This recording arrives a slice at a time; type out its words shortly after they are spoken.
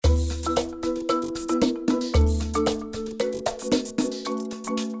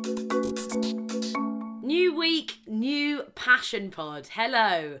Passion Pod.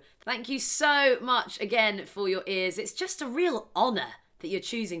 Hello. Thank you so much again for your ears. It's just a real honour that you're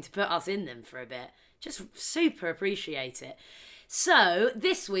choosing to put us in them for a bit. Just super appreciate it. So,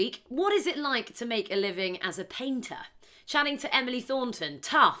 this week, what is it like to make a living as a painter? Chatting to Emily Thornton.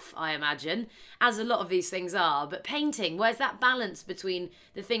 Tough, I imagine, as a lot of these things are. But painting, where's that balance between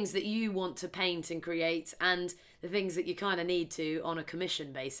the things that you want to paint and create and the things that you kind of need to on a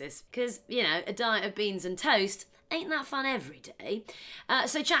commission basis? Because, you know, a diet of beans and toast ain't that fun every day?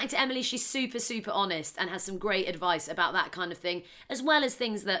 So chatting to Emily, she's super, super honest and has some great advice about that kind of thing, as well as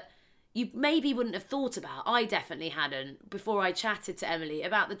things that you maybe wouldn't have thought about. I definitely hadn't before I chatted to Emily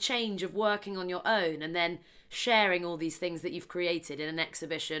about the change of working on your own and then sharing all these things that you've created in an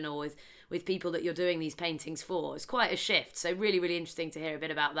exhibition or with people that you're doing these paintings for. It's quite a shift. So really, really interesting to hear a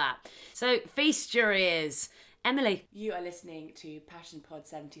bit about that. So feast your ears. Emily. You are listening to Passion Pod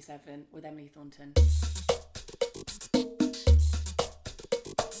 77 with Emily Thornton.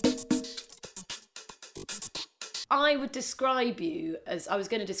 I would describe you as, I was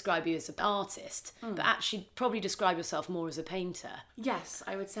going to describe you as an artist, but actually probably describe yourself more as a painter. Yes,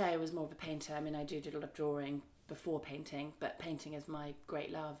 I would say I was more of a painter. I mean, I did a lot of drawing before painting, but painting is my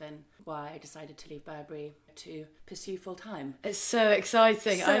great love and why I decided to leave Burberry to pursue full time. It's so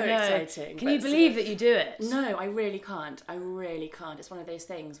exciting. I know. Exciting. Can you believe that you do it? No, I really can't. I really can't. It's one of those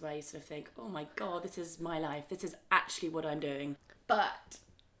things where you sort of think, oh my God, this is my life. This is actually what I'm doing. But,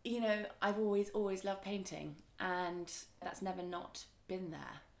 you know, I've always loved painting. And that's never not been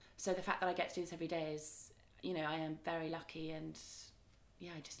there. So the fact that I get to do this every day is, you know, I am very lucky and yeah,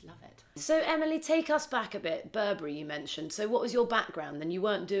 I just love it. So Emily, take us back a bit. Burberry you mentioned. So what was your background then? You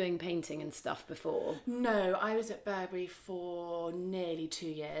weren't doing painting and stuff before? No, I was at Burberry for nearly 2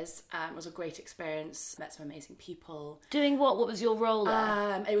 years. It was a great experience. Met some amazing people. Doing what? What was your role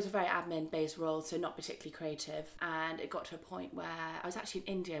there? It was a very admin-based role, so not particularly creative. And it got to a point where I was actually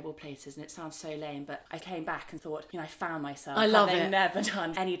in India of all places, and it sounds so lame, but I came back and thought, you know, I found myself. I love having it. never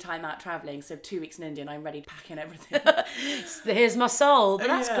done any time out travelling, so 2 weeks in India and I'm ready to pack in everything. Here's my soul. But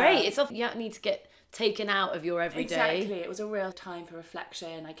that's Yeah. great. It's often you need to get taken out of your everyday. Exactly. It was a real time for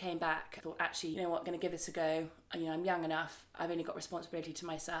reflection. I came back, I thought, actually, you know what, I'm going to give this a go. You know, I'm young enough. I've only got responsibility to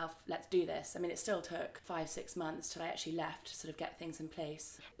myself. Let's do this. I mean, it still took 5-6 months till I actually left to sort of get things in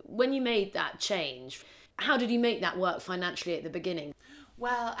place. When you made that change, how did you make that work financially at the beginning?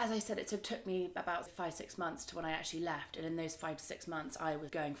 Well, as I said, it took me about 5-6 months to when I actually left. And in those 5 to 6 months, I was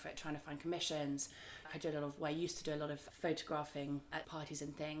going for it, trying to find commissions. I used to do a lot of photographing at parties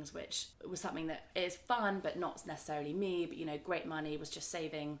and things, which was something that is fun, but not necessarily me. But, you know, great money, was just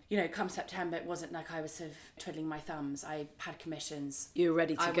saving. You know, come September, it wasn't like I was sort of twiddling my thumbs. I had commissions. You were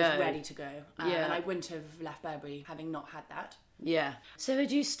ready to go. I was ready to go. Yeah. And I wouldn't have left Burberry having not had that. Yeah. So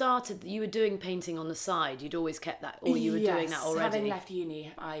had you started, you were doing painting on the side, you'd always kept that, or you were doing that already? Having left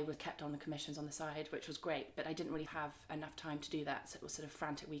uni, I was kept on the commissions on the side, which was great, but I didn't really have enough time to do that, so it was sort of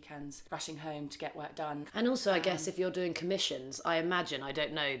frantic weekends, rushing home to get work done. And also, I guess, if you're doing commissions, I imagine, I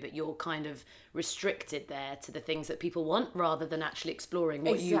don't know, but you're kind of restricted there to the things that people want, rather than actually exploring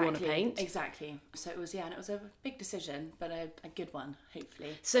what you want to paint. Exactly. So it was, and it was a big decision, but a good one,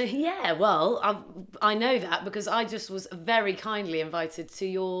 hopefully. So, yeah, well, I know that because I just was very kindly invited to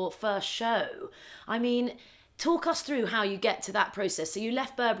your first show. I mean, talk us through how you get to that process. So you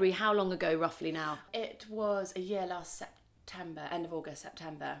left Burberry how long ago, roughly now? It was a year last September, end of August,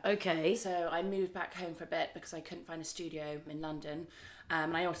 September. Okay. So I moved back home for a bit because I couldn't find a studio in London.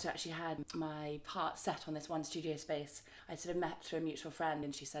 And I also actually had my part set on this one studio space. I sort of met through a mutual friend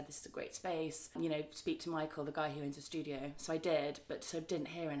and she said, this is a great space. You know, speak to Michael, the guy who owns the studio. So I did, but sort of didn't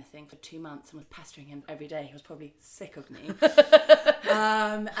hear anything for 2 months and was pestering him every day. He was probably sick of me.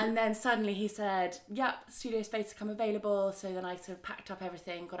 And then suddenly he said, yep, studio space has come available. So then I sort of packed up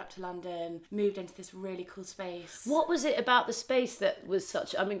everything, got up to London, moved into this really cool space. What was it about the space that was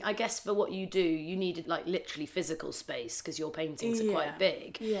such, I mean, I guess for what you do, you needed like literally physical space because your paintings are quite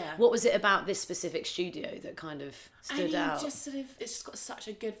big. Yeah. What was it about this specific studio that kind of stood out? Just sort of, it's just got such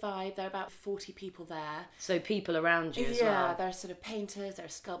a good vibe. There are about 40 people there. So people around you as well. Yeah, there are sort of painters, there are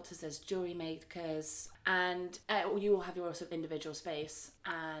sculptors, there's jewellery makers, and you all have your sort of individual space,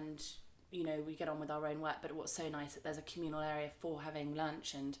 and you know, we get on with our own work, but what's so nice that there's a communal area for having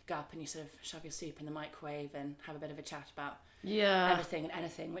lunch and go up and you sort of shove your soup in the microwave and have a bit of a chat about everything and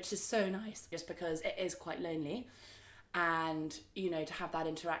anything, which is so nice just because it is quite lonely. And, you know, to have that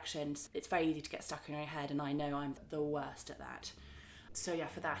interaction, it's very easy to get stuck in your head, and I know I'm the worst at that. So yeah,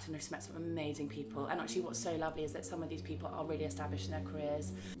 for that, and I just met some amazing people. And actually what's so lovely is that some of these people are really established in their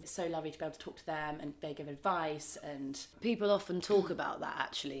careers. It's so lovely to be able to talk to them, and they give advice. And people often talk about that,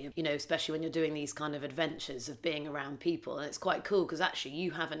 actually, you know, especially when you're doing these kind of adventures of being around people. And it's quite cool because actually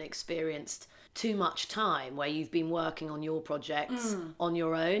you haven't experienced too much time where you've been working on your projects on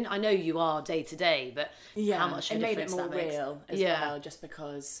your own. I know you are day to day, but how much of a it made it difference more that makes. real as well, just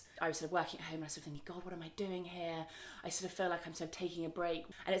because I was sort of working at home and I was sort of thinking, God, what am I doing here? I sort of feel like I'm sort of taking a break.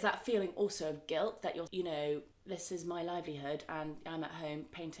 And it's that feeling also of guilt that you're, you know, this is my livelihood and I'm at home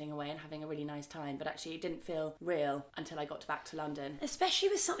painting away and having a really nice time. But actually it didn't feel real until I got back to London. Especially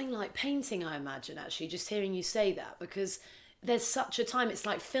with something like painting, I imagine, actually, just hearing you say that, because there's such a time, it's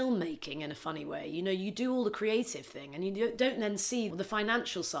like filmmaking in a funny way. You know, you do all the creative thing and you don't then see the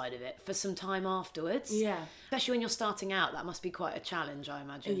financial side of it for some time afterwards. Yeah. Especially when you're starting out, that must be quite a challenge, I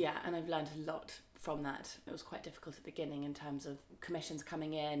imagine. Yeah, and I've learned a lot from that. It was quite difficult at the beginning in terms of commissions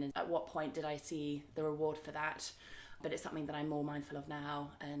coming in and at what point did I see the reward for that. But it's something that I'm more mindful of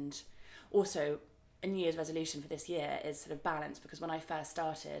now. And also, a New Year's resolution for this year is sort of balance, because when I first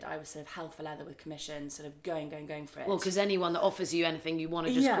started, I was sort of hell for leather with commissions, sort of going for it. Well, because anyone that offers you anything you want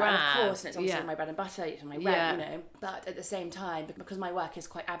to just grab. Yeah, of course, and it's obviously my bread and butter, it's my rent, you know. But at the same time, because my work is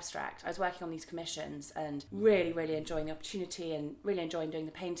quite abstract, I was working on these commissions and really, really enjoying the opportunity and really enjoying doing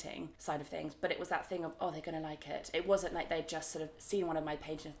the painting side of things. But it was that thing of, oh, they're going to like it. It wasn't like they'd just sort of seen one of my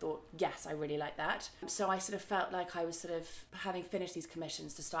paintings and thought, yes, I really like that. So I sort of felt like I was sort of, having finished these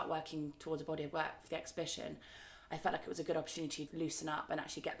commissions to start working towards a body of work for the exhibition, I felt like it was a good opportunity to loosen up and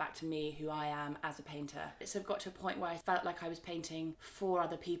actually get back to me, who I am as a painter. It sort of got to a point where I felt like I was painting for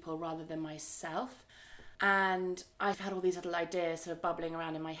other people rather than myself. And I've had all these little ideas sort of bubbling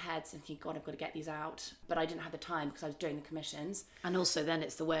around in my head, thinking, God, I've got to get these out. But I didn't have the time because I was doing the commissions. And also then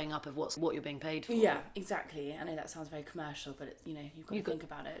it's the weighing up of what you're being paid for. Yeah, exactly. I know that sounds very commercial, but it's, you know, you've got to think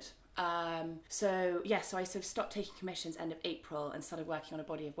about it. So I sort of stopped taking commissions end of April and started working on a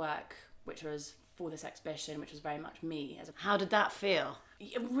body of work, which was for this exhibition, which was very much me. How did that feel?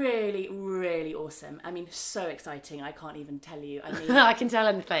 Really, really awesome. I mean, so exciting. I can't even tell you. I mean, I can tell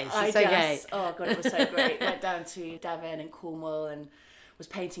in the face. It's okay. Oh God, it was so great. Went down to Devon and Cornwall and was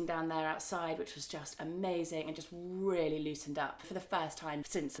painting down there outside, which was just amazing and just really loosened up. For the first time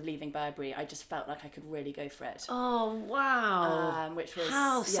since leaving Burberry, I just felt like I could really go for it. Oh, wow. Which was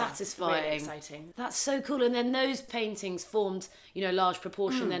how satisfying. Really exciting. That's so cool. And then those paintings formed, you know, a large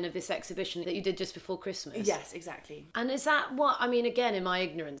proportion then of this exhibition that you did just before Christmas. Yes, exactly. And is that what, I mean, again, in my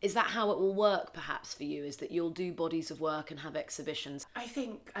ignorance, is that how it will work perhaps for you, is that you'll do bodies of work and have exhibitions? I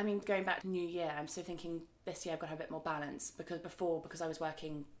think, I mean, going back to New Year, I'm still thinking this year I've got to have a bit more balance, because I was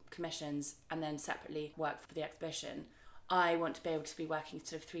working commissions and then separately work for the exhibition, I want to be able to be working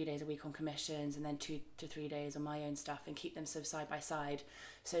sort of 3 days a week on commissions and then 2 to 3 days on my own stuff, and keep them sort of side by side,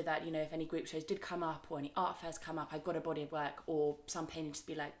 so that, you know, if any group shows did come up or any art fairs come up, I've got a body of work, or some painting just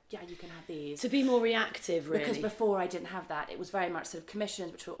be like, yeah, you can have these. To be more reactive, really. Because before I didn't have that. It was very much sort of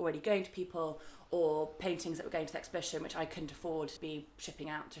commissions which were already going to people, or paintings that were going to the exhibition which I couldn't afford to be shipping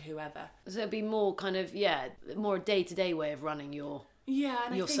out to whoever. So it'd be more kind of, more a day-to-day way of running your... Yeah,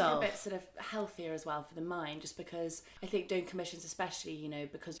 and yourself. I think a bit sort of healthier as well for the mind, just because I think doing commissions especially, you know,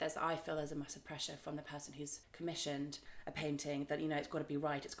 because I feel there's a massive pressure from the person who's commissioned a painting that, you know, it's got to be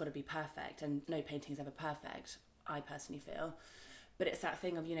right, it's got to be perfect, and no painting is ever perfect, I personally feel. But it's that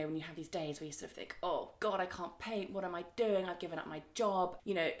thing of, you know, when you have these days where you sort of think, oh God, I can't paint, what am I doing? I've given up my job.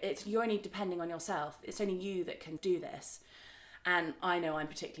 You know, you're only depending on yourself. It's only you that can do this. And I know I'm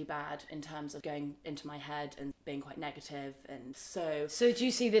particularly bad in terms of going into my head and being quite negative, and so... So do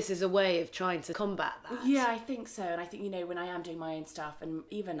you see this as a way of trying to combat that? Yeah, I think so. And I think, you know, when I am doing my own stuff, and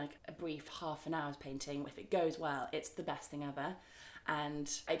even like a brief half an hour's painting, if it goes well, it's the best thing ever. And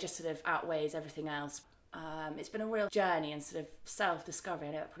it just sort of outweighs everything else. It's been a real journey and sort of self-discovery.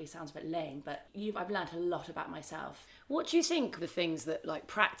 I know that probably sounds a bit lame, but I've learned a lot about myself. What do you think the things that like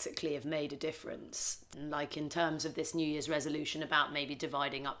practically have made a difference, like in terms of this New Year's resolution about maybe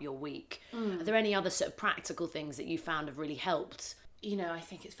dividing up your week? Are there any other sort of practical things that you found have really helped? You know, I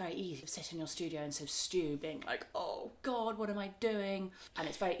think it's very easy to sit in your studio and sort of stew, being like, oh God, what am I doing? And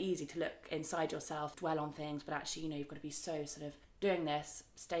it's very easy to look inside yourself, dwell on things, but actually, you know, you've got to be so sort of doing this,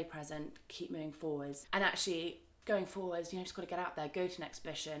 stay present, keep moving forwards. And actually, going forwards, you know, just got to get out there, go to an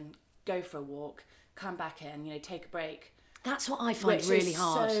exhibition, go for a walk, come back in, you know, take a break. That's what I find really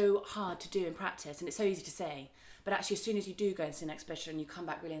hard. Which is so hard to do in practice, and it's so easy to say. But actually, as soon as you do go and see an exhibition, you come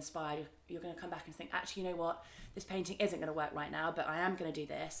back really inspired, you're going to come back and think, actually, you know what, this painting isn't going to work right now, but I am going to do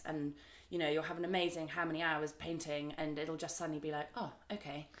this. And, you know, you'll have an amazing how many hours painting, and it'll just suddenly be like, oh,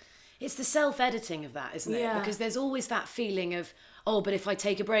 okay. It's the self-editing of that, isn't it? Yeah. Because there's always that feeling of, oh, but if I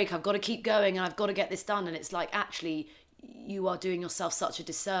take a break, I've got to keep going and I've got to get this done. And it's like, actually, you are doing yourself such a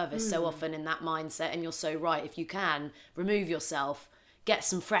disservice so often in that mindset. And you're so right. If you can, remove yourself, get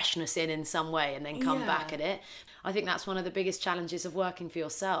some freshness in some way and then come back at it. I think that's one of the biggest challenges of working for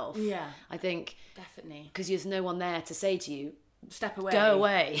yourself. Yeah. I think. Definitely. Because there's no one there to say to you, step away. go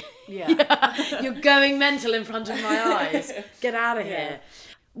away. Yeah. You're going mental in front of my eyes. Get out of here.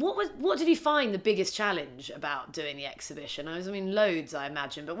 What did you find the biggest challenge about doing the exhibition? I mean, loads, I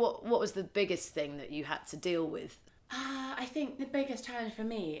imagine, but what was the biggest thing that you had to deal with? I think the biggest challenge for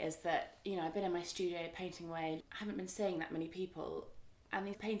me is that, I've been in my studio painting away. I haven't been seeing that many people. And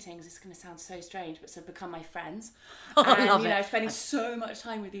these paintings, it's going to sound so strange, but have become my friends. I love it. Spending so much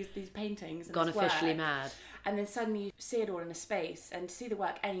time with these paintings. And Gone this officially work. mad. And then suddenly you see it all in a space, and to see the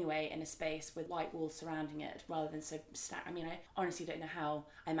work anyway in a space with white walls surrounding it rather than so stacked. I mean, I honestly don't know how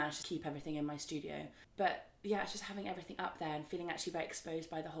I managed to keep everything in my studio. But yeah, it's just having everything up there and feeling actually very exposed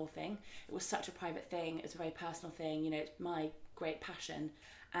by the whole thing. It was such a private thing. It was a very personal thing. It's my great passion.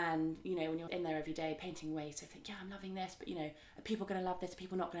 And, when you're in there every day painting away, so think, yeah, I'm loving this, but, are people going to love this? Are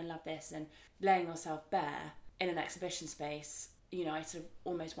people not going to love this? And laying yourself bare in an exhibition space, I sort of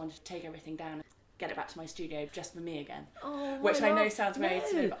almost wanted to take everything down and get it back to my studio just for me again. Oh, which I know sounds very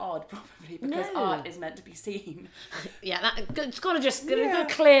sort of odd, probably, because art is meant to be seen. Yeah, it's got to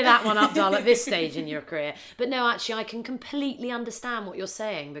clear that one up, doll, at this stage in your career. But no, actually, I can completely understand what you're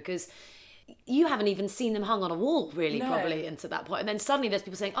saying, because you haven't even seen them hung on a wall, really, probably, until that point. And then suddenly there's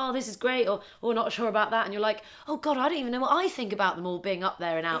people saying, oh, this is great, or not sure about that. And you're like, oh, God, I don't even know what I think about them all being up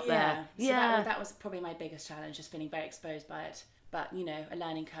there and out there. So that was probably my biggest challenge, just feeling very exposed by it. But, a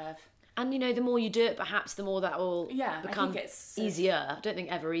learning curve. And, the more you do it, perhaps the more that will become I think it's easier. I don't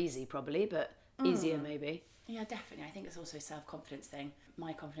think ever easy, probably, but easier maybe. Yeah, definitely. I think it's also a self-confidence thing.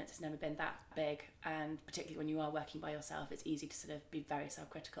 My confidence has never been that big. And particularly when you are working by yourself, it's easy to sort of be very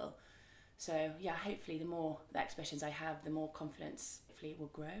self-critical. So, yeah, hopefully the more the exhibitions I have, the more confidence hopefully will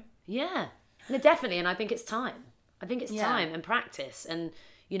grow. Yeah, no, definitely. And I think it's time. Time and practice. And,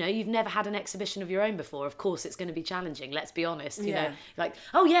 you've never had an exhibition of your own before. Of course, it's going to be challenging. Let's be honest. You know, like,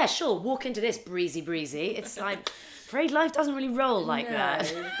 oh, yeah, sure, walk into this breezy. It's like, afraid life doesn't really roll like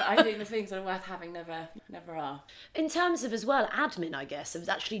that. But I think the things that are worth having never are. In terms of, as well, admin, I guess, of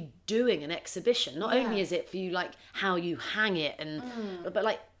actually doing an exhibition. Not only is it for you, like, how you hang it, and but,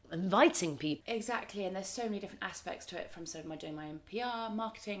 like, inviting people. Exactly, and there's so many different aspects to it, from sort of doing my own PR,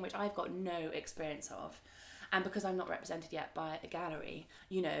 marketing, which I've got no experience of. And because I'm not represented yet by a gallery,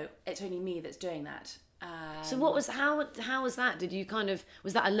 it's only me that's doing that. So how was that? Did you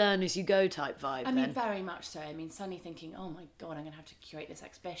was that a learn as you go type vibe? I mean, very much so. I mean, suddenly thinking, oh my God, I'm going to have to curate this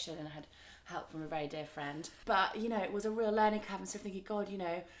exhibition, and I had help from a very dear friend. But, it was a real learning curve, and so thinking, God,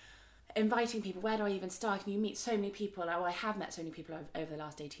 inviting people, where do I even start? And you meet so many people, or I have met so many people over the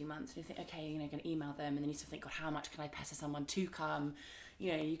last 18 months, and you think, okay, you're going to email them, and then you sort of think, God, how much can I pester someone to come?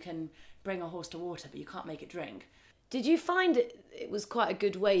 You can bring a horse to water, but you can't make it drink. Did you find it was quite a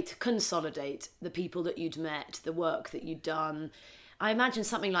good way to consolidate the people that you'd met, the work that you'd done? I imagine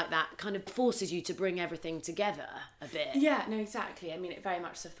something like that kind of forces you to bring everything together a bit. Yeah, no, exactly. I mean, it very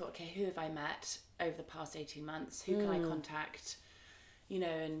much sort of thought, okay, who have I met over the past 18 months? Who can I contact?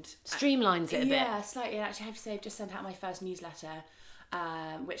 And streamlines it a bit. Yeah, slightly. And actually, I have to say, I've just sent out my first newsletter,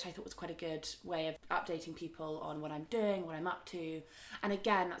 which I thought was quite a good way of updating people on what I'm doing, what I'm up to. And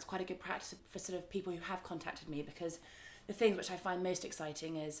again, that's quite a good practice for sort of people who have contacted me, because the thing which I find most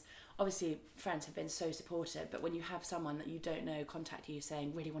exciting is, obviously, friends have been so supportive, but when you have someone that you don't know contact you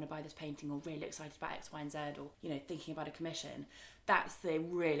saying, really want to buy this painting, or really excited about X, Y, and Z, or, thinking about a commission, that's the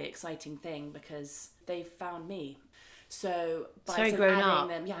really exciting thing, because they've found me. So by very grown up.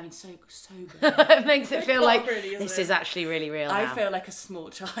 Them, so grown up. It makes it feel like really, this is actually really real. I now. feel like a small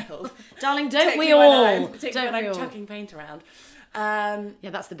child. Darling, don't we all? Particularly when I'm chucking paint around. Yeah,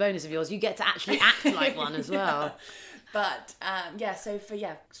 that's the bonus of yours. You get to actually act like one as well. But so for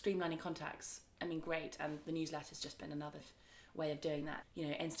streamlining contacts, I mean, great. And the newsletter's just been another way of doing that.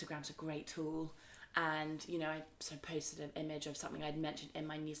 Instagram's a great tool. And, I sort of posted an image of something I'd mentioned in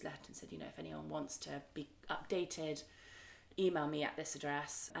my newsletter and said, if anyone wants to be updated, email me at this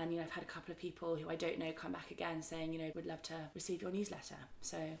address. And, I've had a couple of people who I don't know come back again saying, would love to receive your newsletter.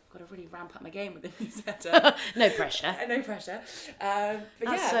 So I've got to really ramp up my game with the newsletter. No pressure. No pressure. But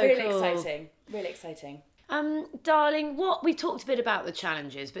that's so really cool. exciting. Really exciting. Darling, we talked a bit about the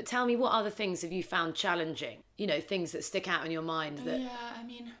challenges, but tell me, what other things have you found challenging? Things that stick out in your mind that... Yeah, I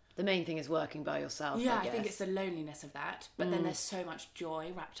mean... The main thing is working by yourself. Yeah, I think it's the loneliness of that. But then there's so much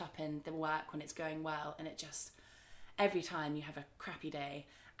joy wrapped up in the work when it's going well, and it just, every time you have a crappy day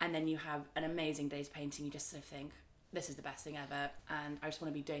and then you have an amazing day's painting, you just sort of think, this is the best thing ever, and I just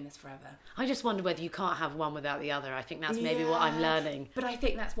want to be doing this forever. I just wonder whether you can't have one without the other. I think that's maybe what I'm learning. But I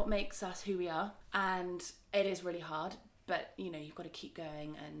think that's what makes us who we are, and it is really hard, but you've got to keep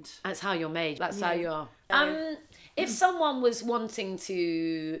going, and that's how you're made. That's how you are. If someone was wanting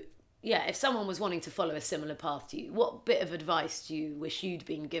to follow a similar path to you, what bit of advice do you wish you'd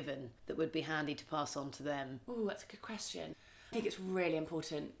been given that would be handy to pass on to them? Oh, that's a good question. I think it's really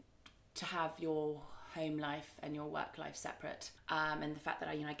important to have your home life and your work life separate, and the fact that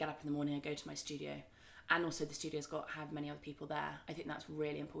I get up in the morning, I go to my studio, and also the studio's have many other people there. I think that's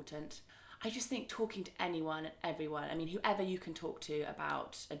really important. I just think talking to anyone and everyone, whoever you can talk to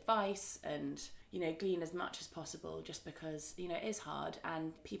about advice, and glean as much as possible, just because it is hard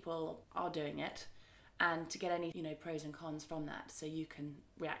and people are doing it, and to get any pros and cons from that, so you can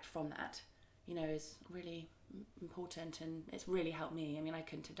react from that, is really important, and it's really helped me. I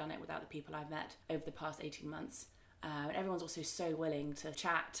couldn't have done it without the people I've met over the past 18 months. And everyone's also so willing to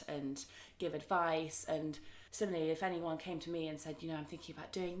chat and give advice, and similarly, if anyone came to me and said, I'm thinking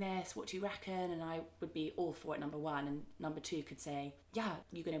about doing this, what do you reckon? And I would be all for it, number one, and number two could say, yeah,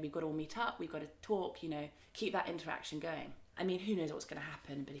 we've got to all meet up, we've got to talk, keep that interaction going. Who knows what's going to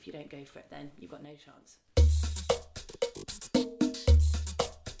happen, but if you don't go for it, then you've got no chance.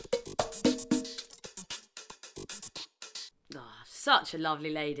 Such a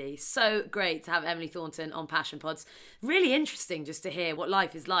lovely lady. So great to have Emily Thornton on Passion Pods. Really interesting just to hear what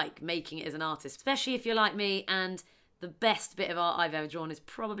life is like making it as an artist, especially if you're like me and the best bit of art I've ever drawn is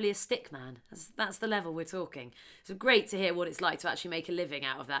probably a stick man. That's the level we're talking. So great to hear what it's like to actually make a living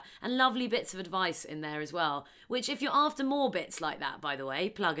out of that. And lovely bits of advice in there as well, which if you're after more bits like that, by the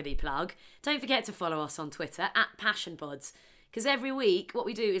way, pluggity plug, don't forget to follow us on Twitter @PassionPods. Because every week, what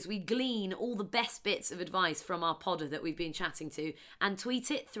we do is we glean all the best bits of advice from our podder that we've been chatting to and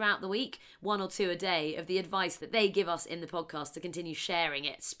tweet it throughout the week, 1 or 2 a day, of the advice that they give us in the podcast to continue sharing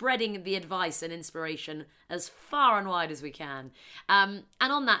it, spreading the advice and inspiration as far and wide as we can. And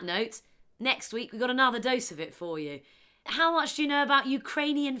on that note, next week we've got another dose of it for you. How much do you know about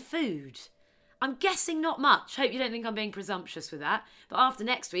Ukrainian food? I'm guessing not much. Hope you don't think I'm being presumptuous with that. But after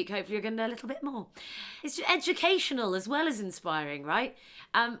next week, hopefully you're going to know a little bit more. It's educational as well as inspiring, right?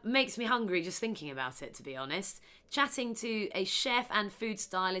 Makes me hungry just thinking about it, to be honest. Chatting to a chef and food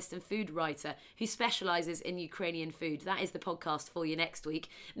stylist and food writer who specialises in Ukrainian food. That is the podcast for you next week.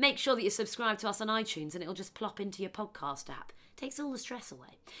 Make sure that you subscribe to us on iTunes and it'll just plop into your podcast app. Takes all the stress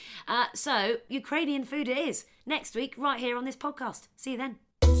away. So, Ukrainian food it is. Next week, right here on this podcast. See you then.